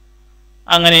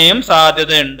 അങ്ങനെയും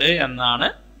സാധ്യതയുണ്ട് എന്നാണ്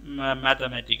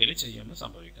മാത്തമാറ്റിക്കലി ചെയ്യുമ്പോൾ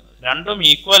സംഭവിക്കുന്നത്. രണ്ടും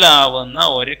ഈക്വൽ ആവുന്ന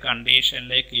ഒരു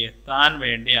കണ്ടീഷനിലേക്ക് എത്താൻ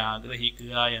വേണ്ടി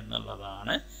ആഗ്രഹിക്കുക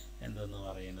എന്നുള്ളതാണ് എന്തെന്ന്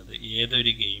പറയുന്നത്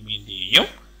ഏതൊരു ഗെയിമിൻ്റെയും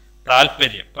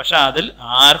താല്പര്യം. പക്ഷെ അതിൽ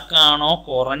ആർക്കാണോ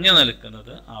കുറഞ്ഞു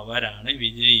നിൽക്കുന്നത് അവരാണ്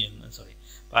വിജയി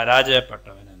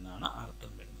പരാജയപ്പെട്ടവൻ എന്നാണ്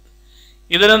അർത്ഥം വരുന്നത്.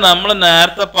 ഇതിൽ നമ്മൾ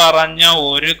നേരത്തെ പറഞ്ഞ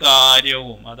ഒരു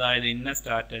കാര്യവും, അതായത് ഇന്ന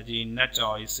സ്ട്രാറ്റജി, ഇന്ന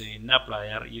ചോയ്സ്, ഇന്ന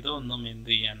പ്ലെയർ, ഇതൊന്നും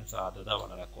എന്ത് ചെയ്യാൻ സാധ്യത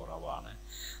വളരെ കുറവാണ്.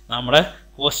 നമ്മുടെ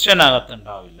ക്വസ്റ്റ്യനകത്ത്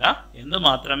ഉണ്ടാവില്ല. എന്ത്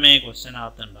മാത്രമേ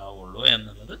ക്വസ്റ്റ്യനകത്ത് ഉണ്ടാവുള്ളൂ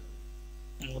എന്നുള്ളത്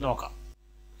നമുക്ക് നോക്കാം.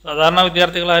 സാധാരണ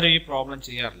വിദ്യാർത്ഥികളാരും ഈ പ്രോബ്ലം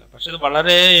ചെയ്യാറില്ല, പക്ഷെ ഇത്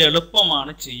വളരെ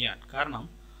എളുപ്പമാണ് ചെയ്യാൻ. കാരണം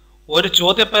ഒരു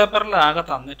ചോദ്യ പേപ്പറിൽ ആകെ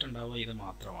തന്നിട്ടുണ്ടാവുക ഇത്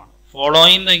മാത്രമാണ്.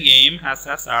 Following the game has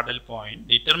A saddle point,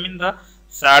 determine the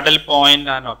saddle point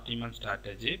and optimum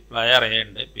strategy. Player A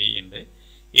ഉണ്ട്, ബി ഉണ്ട്.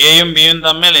 എയും ബിയും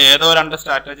തമ്മിൽ ഏതോ രണ്ട്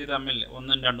സ്ട്രാറ്റജി തമ്മിൽ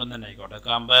ഒന്നും രണ്ടും തന്നെ ആയിക്കോട്ടെ,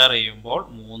 കമ്പയർ ചെയ്യുമ്പോൾ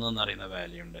 3 എന്ന് പറയുന്ന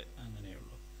വാല്യൂ ഉണ്ട്.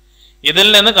 അങ്ങനെയുള്ളൂ. ഇതിൽ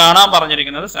നിന്ന് കാണാൻ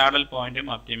പറഞ്ഞിരിക്കുന്നത് സാഡൽ പോയിന്റും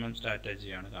ഒപ്റ്റിമം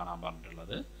സ്ട്രാറ്റജിയാണ് കാണാൻ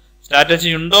പറഞ്ഞിട്ടുള്ളത്. സ്ട്രാറ്റജി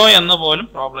ഉണ്ടോ എന്ന് പോലും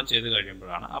പ്രോബ്ലം ചെയ്ത്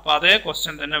കഴിയുമ്പോഴാണ്. അപ്പോൾ അതേ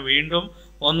ക്വസ്റ്റ്യൻ തന്നെ വീണ്ടും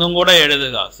ഒന്നും കൂടെ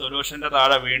എഴുതുക, സൊല്യൂഷൻ്റെ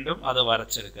താഴെ വീണ്ടും അത്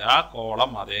വരച്ചെടുക്കുക, ആ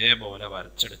കോളം അതേപോലെ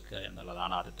വരച്ചെടുക്കുക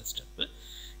എന്നുള്ളതാണ് ആദ്യത്തെ സ്റ്റെപ്പ്.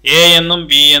 എ എന്നും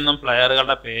ബി എന്നും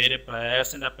പ്ലെയറുകളുടെ പേര്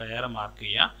പ്ലെയേഴ്സിൻ്റെ പേര് മാർക്ക്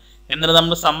ചെയ്യുക. എന്നിട്ട്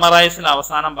നമ്മൾ സമ്മറൈസിൽ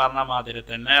അവസാനം പറഞ്ഞ മാതിരി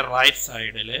തന്നെ റൈറ്റ്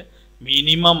സൈഡിൽ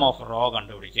മിനിമം ഓഫ് റോ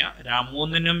കണ്ടുപിടിക്കുക.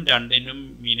 3നും 2നും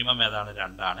മിനിമം ഏതാണ്?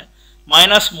 2 ആണ്.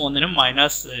 -3നും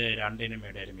 -2നും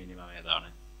ഇടയിൽ മിനിമം ഏതാണ്?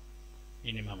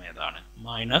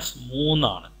 -3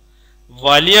 ആണ്.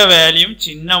 വലിയ വാല്യൂം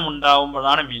ചിഹ്നം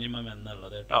ഉണ്ടാവുമ്പോഴാണ് മിനിമം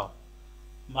എന്നുള്ളത് കേട്ടോ.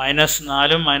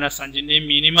 -4ഉം -5ൻ്റെയും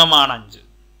മിനിമം ആണ് 5.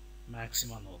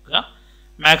 മാക്സിമം നോക്കുക.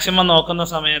 മാക്സിമം നോക്കുന്ന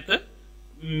സമയത്ത്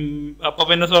അപ്പോൾ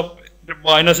പിന്നെ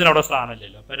മൈനസിന് അവിടെ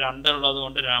സ്ഥാനമില്ലല്ലോ. അപ്പോൾ 2 ഉള്ളത്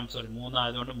കൊണ്ട് 3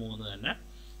 ആയതുകൊണ്ട് 3 തന്നെ.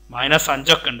 -5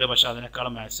 ഒക്കെ ഉണ്ട്, പക്ഷെ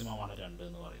അതിനേക്കാളും മാക്സിമം ആണ് 2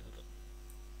 എന്ന് പറയുന്നത്.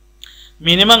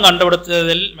 മിനിമം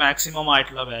കണ്ടുപിടിച്ചതിൽ മാക്സിമം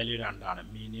ആയിട്ടുള്ള വാല്യൂ 2 ആണ്.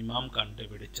 മിനിമം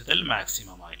കണ്ടുപിടിച്ചതിൽ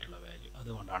മാക്സിമം ആയിട്ടുള്ള വാല്യൂ,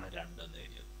 അതുകൊണ്ടാണ് 2 എന്ന്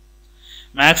എഴുതിയത്.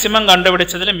 മാക്സിമം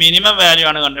കണ്ടുപിടിച്ചതിൽ മിനിമം വാല്യൂ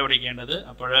ആണ് കണ്ടുപിടിക്കേണ്ടത്,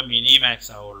 അപ്പോഴേ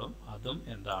മിനിമാക്സ് ആവുള്ളൂ. അതും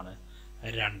എന്താണ്?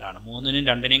 2 ആണ്. 3നും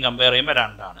 2നെയും കമ്പയർ ചെയ്യുമ്പോൾ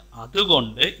 2 ആണ്.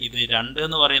 അതുകൊണ്ട് ഇത് 2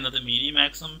 എന്ന് പറയുന്നത്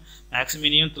മിനിമാക്സും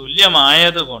മാക്സിമിനിയും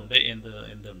തുല്യമായതുകൊണ്ട്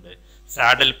എന്തുണ്ട്?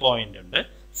 സാഡിൽ പോയിന്റ് ഉണ്ട്.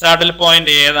 സാഡിൽ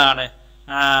പോയിന്റ് ഏതാണ്?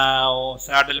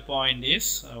 സാഡിൽ പോയിന്റ്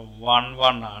ഈസ്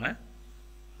 1 ആണ്.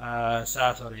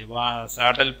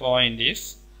 സാഡിൽ പോയിന്റ് ഈസ്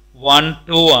 1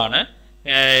 2 ആണ്.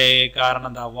 കാരണം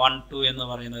എന്താ? 1 2 എന്ന്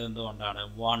പറയുന്നത് എന്തുകൊണ്ടാണ്?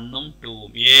 1ഉം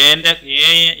 2ഉം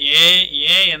എ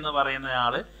എന്ന് പറയുന്ന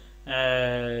ആള്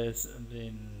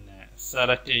പിന്നെ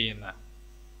സെലക്ട് ചെയ്യുന്ന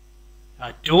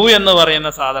 2 എന്ന് പറയുന്ന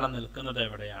സാധനം നിൽക്കുന്നത്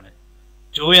എവിടെയാണ്?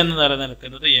 2 എന്ന്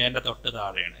നിലനിൽക്കുന്നത് എന്റെ തൊട്ട്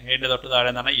താഴെയാണ്. എന്റെ തൊട്ട് താഴെ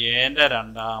എന്ന് പറഞ്ഞാൽ എന്റെ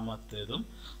 2ാമത്തേതും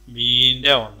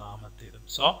ബിന്റെ 1ാമത്തേതും.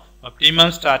 സോ ഒപ്റ്റിമം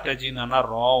സ്ട്രാറ്റജി എന്ന് പറഞ്ഞാൽ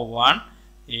raw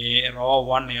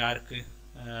 1 arc?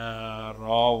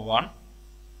 Raw 1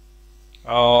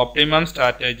 optimum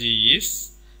strategy is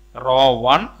row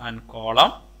 1 and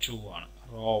column 2 ആണ്.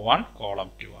 row 1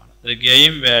 column 2 ആണ്. the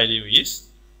game value is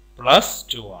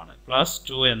 +2 ആണ്.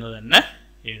 +2 എന്ന് തന്നെ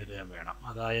എഴുതാൻ വേണം.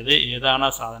 അതായത് ഏതാണ്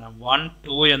സാധനം? 1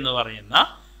 2 എന്ന് പറയുന്ന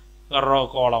റോ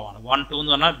കോളമാണ്. 1 2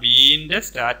 എന്ന് പറഞ്ഞാൽ ബിന്റെ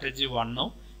സ്ട്രാറ്റജി 1ഉം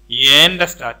എന്റെ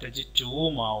സ്ട്രാറ്റജി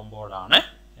 2ഉം ആവുമ്പോഴാണ്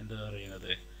എന്ത്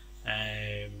പറയുന്നത്?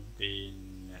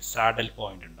 പിന്നെ സാഡിൽ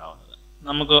പോയിന്റ് ഉണ്ടാവുന്നത്.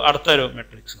 നമുക്ക് അടുത്തൊരു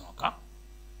മെട്രിക്സ് നോക്കാം.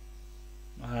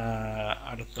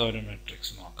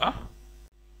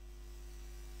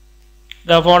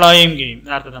 The following game,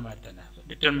 നേരത്തെ മാതിരി തന്നെ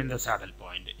determine the saddle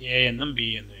point. A എന്നും ബി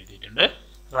എന്നും എഴുതിയിട്ടുണ്ട്.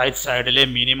 റൈറ്റ് സൈഡിലെ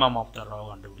മിനിമം ഓഫ് ദ റോ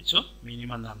കണ്ടുപിടിച്ചു.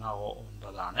 മിനിമം എന്ന് പറഞ്ഞാൽ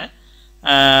 9 ആണ്.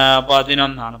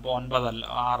 11 ആണ്. ഇപ്പോൾ 9 അല്ല,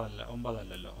 6 അല്ല, 9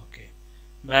 അല്ലല്ലോ. ഓക്കെ.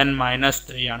 then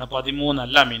 -3 ആണ്. 13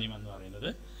 അല്ല മിനിമം എന്ന് പറയുന്നത്.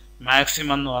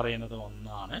 മാക്സിമം എന്ന് പറയുന്നത് 1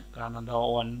 ആണ്. കാരണം എന്താ?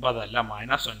 9 അല്ല,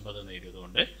 -9 എന്ന്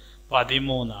എഴുതിയതുകൊണ്ട്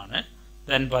 13 ആണ്.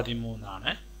 then 13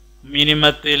 ആണ്.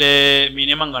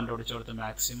 മിനിമം കണ്ടുപിടിച്ചു കൊടുത്ത്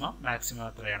മാക്സിമം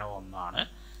എത്രയാണ്? 1 ആണ്.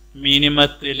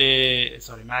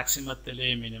 മാക്സിമത്തില്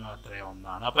മിനിമം എത്രയാണ്? 1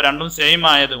 ആണ്. അപ്പോൾ രണ്ടും സെയിം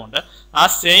ആയതുകൊണ്ട് ആ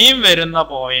സെയിം വരുന്ന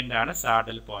പോയിന്റ് ആണ്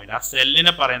സാഡിൽ പോയിന്റ്. ആ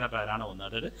സെല്ലിനെ പറയുന്ന പേരാണ് 1.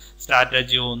 അതായത്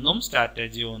സ്ട്രാറ്റജി 1ഉം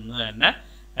സ്ട്രാറ്റജി 1 തന്നെ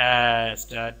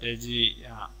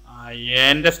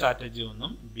എന്റെ സ്ട്രാറ്റജി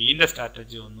 1ഉം ബിന്റെ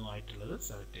സ്ട്രാറ്റജി 1ഉം ആയിട്ടുള്ളത്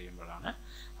സെലക്ട് ചെയ്യുമ്പോഴാണ്.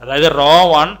 അതായത് റോ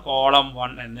 1 കോളം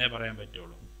 1 എന്നേ പറയാൻ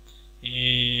പറ്റുള്ളൂ. ഈ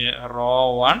റോ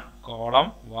 1 കോളം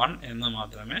 1 എന്ന്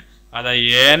മാത്രമേ. അതായത്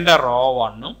എന്റെ റോ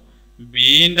 1ഉം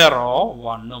ബിന്റെ റോ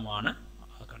 1ഉമാണ്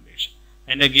കണ്ടീഷൻ.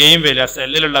 അതിന്റെ ഗെയിം വാല്യൂ,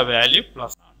 സെല്ലിലുള്ള വാല്യൂ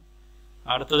 +ആണ്.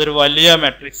 അടുത്തതൊരു വലിയ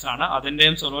മെട്രിക്സ് ആണ്.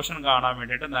 അതിൻ്റെയും സൊല്യൂഷൻ കാണാൻ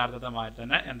വേണ്ടിയിട്ട് നേരത്തെ മാതിരി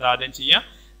തന്നെ എന്താ ആദ്യം ചെയ്യുക?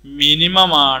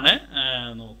 മിനിമം ആണ്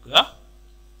നോക്കുക.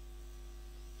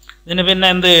 ഇതിന് പിന്നെ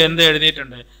എന്ത്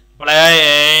എഴുതിയിട്ടുണ്ട്?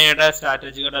 എയുടെ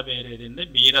സ്ട്രാറ്റജിയുടെ പേര് എഴുതിയിട്ടുണ്ട്,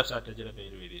 ബിയുടെ സ്ട്രാറ്റജിയുടെ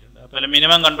പേര് എഴുതിയിട്ടുണ്ട്. അപ്പോൾ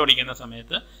മിനിമം കണ്ടുപിടിക്കുന്ന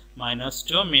സമയത്ത്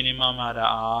 -2, മിനിമം ആരാ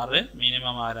 6,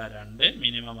 മിനിമം ആരാ 2,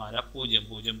 മിനിമം ആരാ 0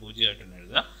 0 0 ആയിട്ടാണ്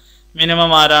എഴുതുക.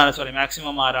 മിനിമം ആരാണ്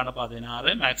മാക്സിമം ആരാണ് 16,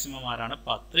 മാക്സിമം ആരാണ്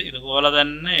 10. ഇതുപോലെ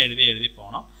തന്നെ എഴുതി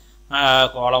പോകണം.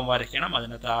 കോളം വരയ്ക്കണം.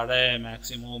 അതിന് താഴെ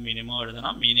മാക്സിമവും മിനിമവും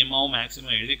എഴുതണം. മിനിമവും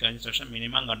മാക്സിമം എഴുതി കഴിഞ്ഞ ശേഷം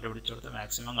മിനിമം കണ്ടുപിടിച്ചെടുത്ത്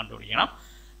മാക്സിമം കണ്ടുപിടിക്കണം.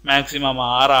 മാക്സിമം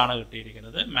 6 ആണ്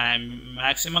കിട്ടിയിരിക്കുന്നത്.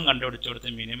 മാക്സിമം കണ്ടുപിടിച്ചെടുത്ത്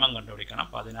മിനിമം കണ്ടുപിടിക്കണം.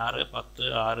 16, 10,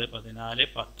 6, 14,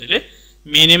 10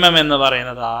 മിനിമം എന്ന്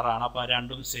പറയുന്നത് 6 ആണ്. അപ്പോൾ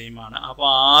രണ്ടും സെയിം ആണ്.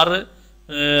 അപ്പോൾ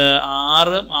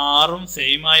 6ഉം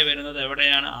സെയിമായി വരുന്നത്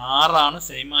എവിടെയാണ്? 6 ആണ്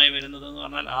സെയിമായി വരുന്നത് എന്ന്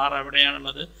പറഞ്ഞാൽ 6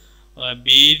 എവിടെയാണുള്ളത്?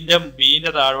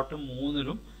 ബിന്റെ താഴോട്ട്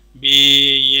 3ലും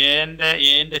എന്റെ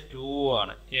 2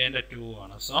 ആണ്.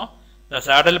 സോ ദ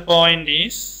സാഡിൽ പോയിന്റ്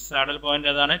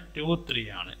ഏതാണ്? 2 3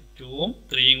 ആണ്. 2ഉം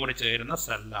 3ഉം കൂടി ചേരുന്ന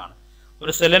സെല്ലാണ്.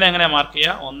 ഒരു സെല്ലിനെ എങ്ങനെ മാർക്ക്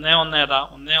ചെയ്യുക? 1 1 ഏതാ?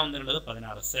 1 1 ഉള്ളത്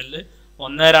 16. സെല്ല്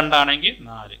 1 2 ആണെങ്കിൽ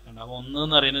 4. അപ്പോൾ 1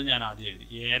 എന്ന് പറയുന്നത് ഞാൻ ആദ്യം എഴുതി.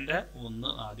 എന്റെ 1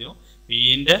 ആദ്യവും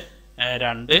ബിന്റെ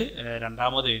 2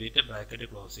 രണ്ടാമത് എഴുതിയിട്ട് ബ്രാക്കറ്റ്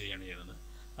ക്ലോസ് ചെയ്യാണ് ചെയ്യുന്നത്.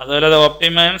 അതുപോലെ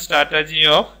ഒപ്റ്റിമം സ്ട്രാറ്റജി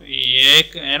ഓഫ്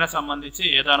എനെ സംബന്ധിച്ച്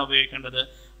ഏതാണ് ഉപയോഗിക്കേണ്ടത്?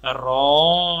 റോ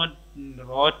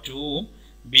 2ഉം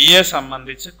ബിയെ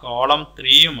സംബന്ധിച്ച് കോളം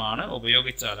 3യുമാണ്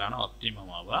ഉപയോഗിച്ചാലാണ് ഒപ്റ്റിമം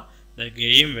ആവുക. The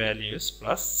game values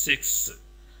 +6.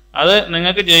 അത്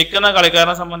നിങ്ങൾക്ക് ജയിക്കുന്ന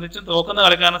കളിക്കാരനെ സംബന്ധിച്ചും തോക്കുന്ന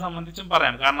കളിക്കാരനെ സംബന്ധിച്ചും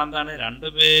പറയാം. കാരണം എന്താണ്,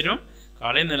 രണ്ടുപേരും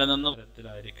കളി നിലനിന്ന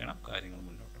വിധത്തിലായിരിക്കണം കാര്യങ്ങൾ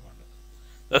മുന്നോട്ട് പോകേണ്ടത്.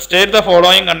 The state the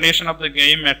following condition of the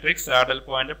game matrix saddle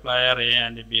point player A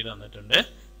and B തന്നിട്ടുണ്ട്.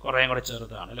 കുറേയും കൂടെ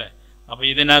ചെറുതാണ് അല്ലേ. അപ്പോൾ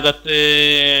ഇതിനകത്ത്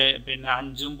പിന്നെ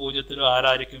 5ഉം 0ലും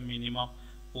ആരായിരിക്കും മിനിമം?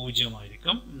 0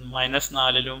 ആയിരിക്കും.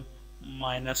 -4ലും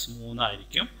 -3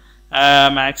 ആയിരിക്കും.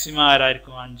 മാക്സിമം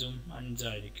ആരായിരിക്കും? 5ഉം 5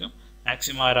 ആയിരിക്കും.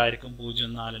 മാക്സിമം ആരായിരിക്കും? 0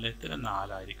 4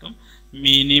 4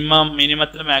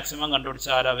 മിനിമത്തിൽ മാക്സിമം കണ്ടുപിടിച്ച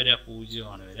ആരാ വരിക? 0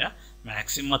 ആണ് വരിക.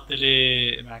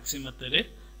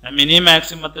 മിനി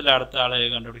മാക്സിമത്തിൽ അടുത്ത ആള്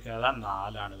കണ്ടുപിടിക്കാതെ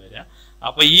 4 ആണ് വരിക.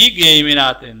 അപ്പൊ ഈ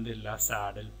ഗെയിമിനകത്ത് എന്തില്ല?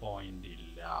 സാഡിൽ പോയിന്റ്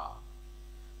ഇല്ല.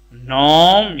 നോ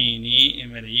മിനി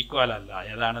ഈക്വൽ അല്ല.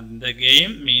 ഏതാണ് the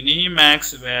game min-Max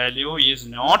value is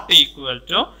not equal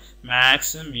to max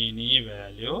mini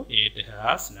value. It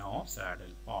has no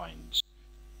saddle point.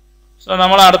 So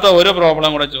നമ്മൾ അടുത്ത ഒരു പ്രോബ്ലം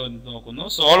കൂടെ നോക്കുന്നു.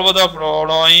 Solve the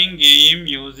following game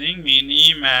using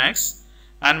min-Max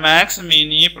and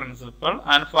max-min principle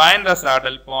and find the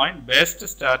saddle point. Best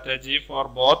strategy for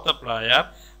both the player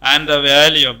and the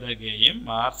value of the game.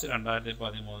 March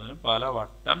 2013 പല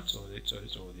വട്ടം ചോദിച്ചൊരു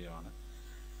ചോദ്യമാണ്.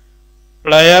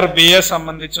 Player ബിയെ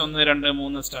സംബന്ധിച്ച് 1 2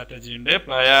 3 സ്ട്രാറ്റജി ഉണ്ട്.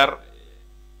 പ്ലെയർ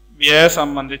ബിയെ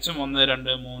സംബന്ധിച്ചും 1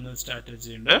 2 3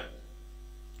 strategy ഉണ്ട്.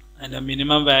 അതിന്റെ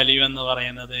minimum value എന്ന്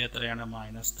പറയുന്നത് എത്രയാണ്?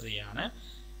 -3 ആണ്.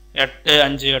 8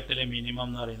 5 8 മിനിമം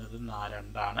എന്ന് പറയുന്നത്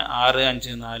 2 ആണ്. 6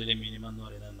 5 4 മിനിമം എന്ന്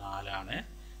പറയുന്നത് 4 ആണ്.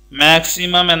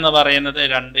 മാക്സിമം എന്ന് പറയുന്നത്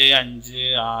 2 5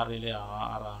 6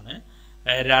 ആണ്.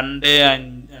 5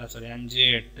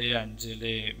 8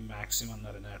 5 മാക്സിമം എന്ന്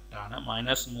പറയുന്നത് 8 ആണ്.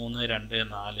 -3 2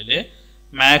 4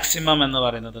 മാക്സിമം എന്ന്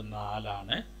പറയുന്നത് 4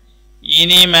 ആണ്.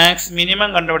 ഇനി മിനിമം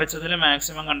കണ്ടുപിടിച്ചതിൽ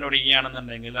മാക്സിമം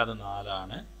കണ്ടുപിടിക്കുകയാണെന്നുണ്ടെങ്കിൽ അത് 4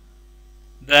 ആണ്.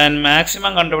 ദെൻ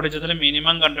മാക്സിമം കണ്ടുപിടിച്ചതിൽ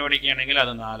മിനിമം കണ്ടുപിടിക്കുകയാണെങ്കിൽ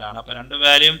അത് 4 ആണ്. അപ്പോൾ രണ്ട്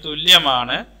വാല്യൂം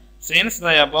തുല്യമാണ്. Since the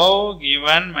above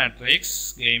given matrix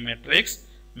game matrix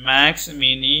max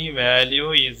mini value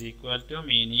is equal to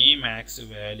mini max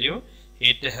value,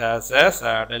 it has a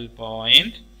saddle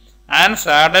point and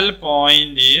saddle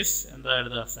point is എന്താ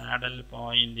എഴുതുക? saddle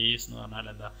point is എന്ന് പറഞ്ഞാൽ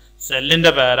എന്താ?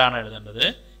 സെല്ലിന്റെ പേരാണ് എഴുതേണ്ടത്.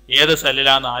 ഏത്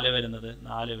സെല്ലിലാണ് 4 വരുന്നത്?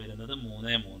 4 വരുന്നത്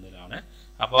 3 3ലാണ്.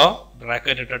 അപ്പോൾ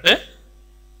ബ്രാക്കറ്റ് ഇട്ടിട്ട്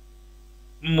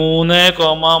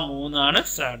 3,3 ആണ്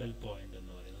സാഡിൽ പോയിന്റ്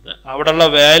എന്ന് പറയുന്നത്. അവിടെയുള്ള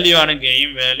വാല്യൂ ആണ് game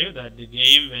value. That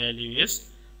game value is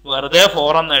വെറുതെ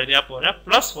 4 എന്ന് എഴുതിയാൽ പോരാ,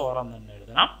 +4 എന്ന് തന്നെ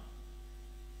എഴുതണം.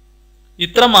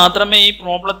 ഇത്ര മാത്രമേ ഈ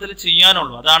പ്രോബ്ലത്തിൽ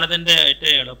ചെയ്യാനുള്ളൂ. അതാണ് ഇതിന്റെ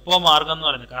ഏറ്റവും എളുപ്പ മാർഗം എന്ന്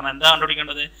പറയുന്നത്. കാരണം എന്താ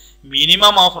കണ്ടുപിടിക്കേണ്ടത്?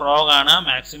 മിനിമം ഓഫ് റോ കാണുക,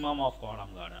 മാക്സിമം ഓഫ് കോളം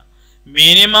കാണുക.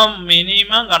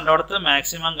 മിനിമം കണ്ടുകൊടുത്ത്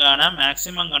മാക്സിമം കാണുക,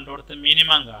 മാക്സിമം കണ്ടുകൊടുത്ത്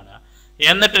മിനിമം കാണുക.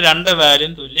 എന്നിട്ട് രണ്ട്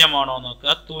വാല്യൂം തുല്യമാണോ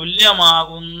നോക്കുക.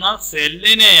 തുല്യമാകുന്ന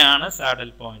സെല്ലിനെയാണ്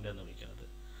സാഡിൽ പോയിന്റ് എന്ന് വിളിക്കുന്നത്.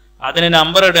 അതിന്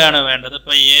നമ്പർ ഇടുകയാണ് വേണ്ടത്.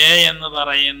 ഇപ്പൊ എ എന്ന്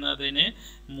പറയുന്നതിന്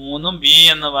 3ഉം ബി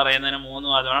എന്ന് പറയുന്നതിന്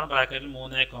 3ഉം അതുമാണ് ബ്രാക്കറ്റിൽ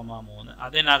 3,3.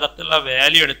 അതിനകത്തുള്ള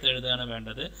വാല്യൂ എടുത്ത് എഴുതുകയാണ്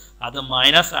വേണ്ടത്. അത്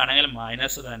മൈനസ് ആണെങ്കിൽ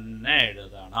മൈനസ് തന്നെ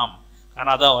എഴുതണം.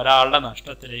 കാരണം അത് ഒരാളുടെ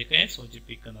നഷ്ടത്തിലേക്ക്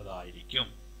സൂചിപ്പിക്കുന്നതായിരിക്കും.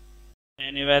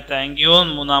 Anyway thank you.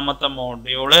 മൂന്നാമത്തെ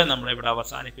മോഡ്യൂള് നമ്മളിവിടെ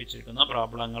അവസാനിപ്പിച്ചിരിക്കുന്നു.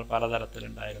 പ്രോബ്ലങ്ങൾ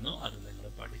പലതരത്തിലുണ്ടായിരുന്നു. അത് നിങ്ങൾ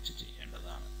പഠിച്ച് ചെയ്യണം.